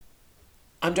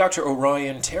I'm Dr.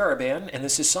 Orion Taraban, and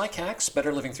this is PsycHacks,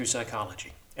 Better Living Through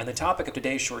Psychology. And the topic of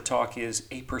today's short talk is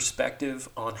a perspective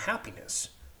on happiness.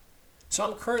 So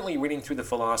I'm currently reading through the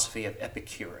philosophy of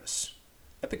Epicurus.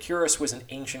 Epicurus was an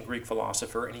ancient Greek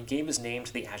philosopher, and he gave his name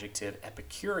to the adjective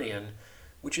Epicurean,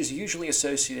 which is usually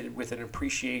associated with an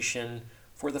appreciation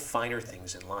for the finer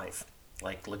things in life,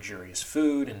 like luxurious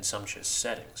food and sumptuous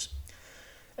settings.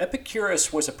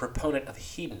 Epicurus was a proponent of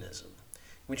hedonism,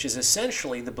 which is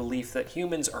essentially the belief that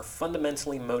humans are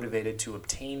fundamentally motivated to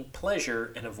obtain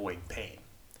pleasure and avoid pain.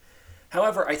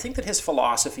 However, I think that his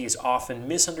philosophy is often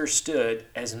misunderstood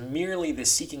as merely the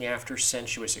seeking after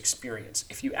sensuous experience.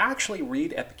 If you actually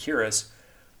read Epicurus,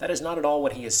 that is not at all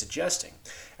what he is suggesting.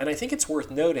 And I think it's worth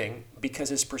noting because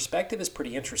his perspective is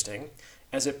pretty interesting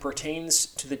as it pertains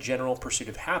to the general pursuit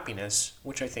of happiness,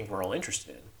 which I think we're all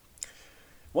interested in.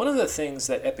 One of the things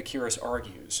that Epicurus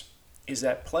argues is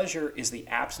that pleasure is the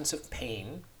absence of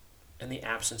pain and the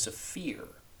absence of fear,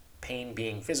 pain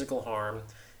being physical harm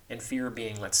and fear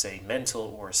being, let's say,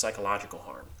 mental or psychological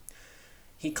harm.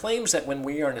 He claims that when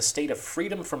we are in a state of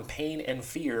freedom from pain and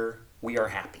fear, we are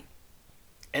happy.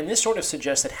 And this sort of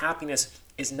suggests that happiness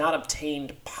is not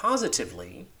obtained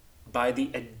positively by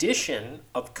the addition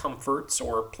of comforts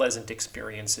or pleasant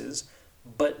experiences,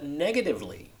 but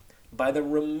negatively by the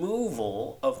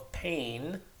removal of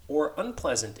pain or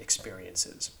unpleasant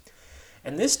experiences.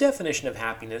 And this definition of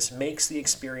happiness makes the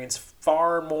experience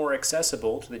far more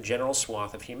accessible to the general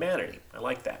swath of humanity. I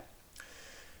like that.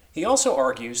 He also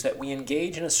argues that we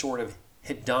engage in a sort of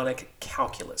hedonic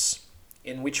calculus,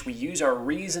 in which we use our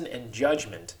reason and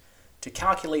judgment to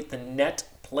calculate the net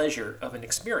pleasure of an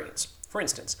experience. For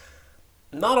instance,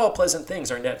 not all pleasant things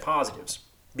are net positives,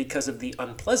 because of the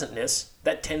unpleasantness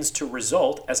that tends to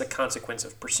result as a consequence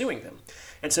of pursuing them.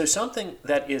 And so something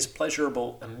that is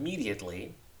pleasurable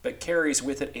immediately, but carries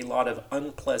with it a lot of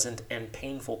unpleasant and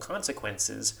painful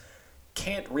consequences,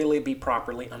 can't really be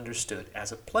properly understood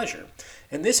as a pleasure.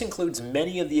 And this includes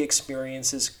many of the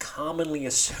experiences commonly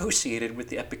associated with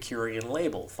the Epicurean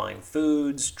label: fine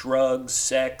foods, drugs,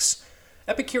 sex.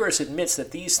 Epicurus admits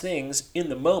that these things, in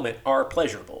the moment, are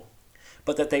pleasurable,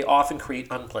 but that they often create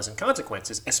unpleasant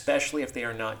consequences, especially if they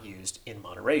are not used in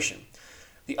moderation.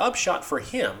 The upshot for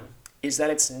him is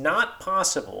that it's not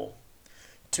possible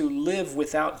to live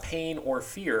without pain or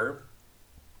fear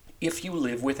if you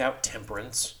live without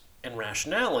temperance and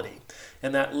rationality,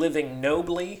 and that living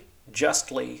nobly,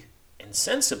 justly, and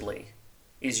sensibly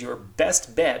is your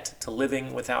best bet to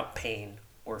living without pain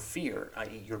or fear,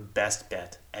 i.e. your best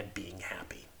bet at being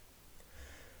happy.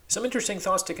 Some interesting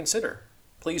thoughts to consider.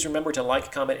 Please remember to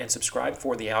like, comment, and subscribe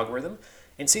for the algorithm,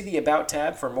 and see the About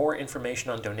tab for more information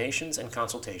on donations and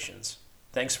consultations.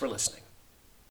 Thanks for listening.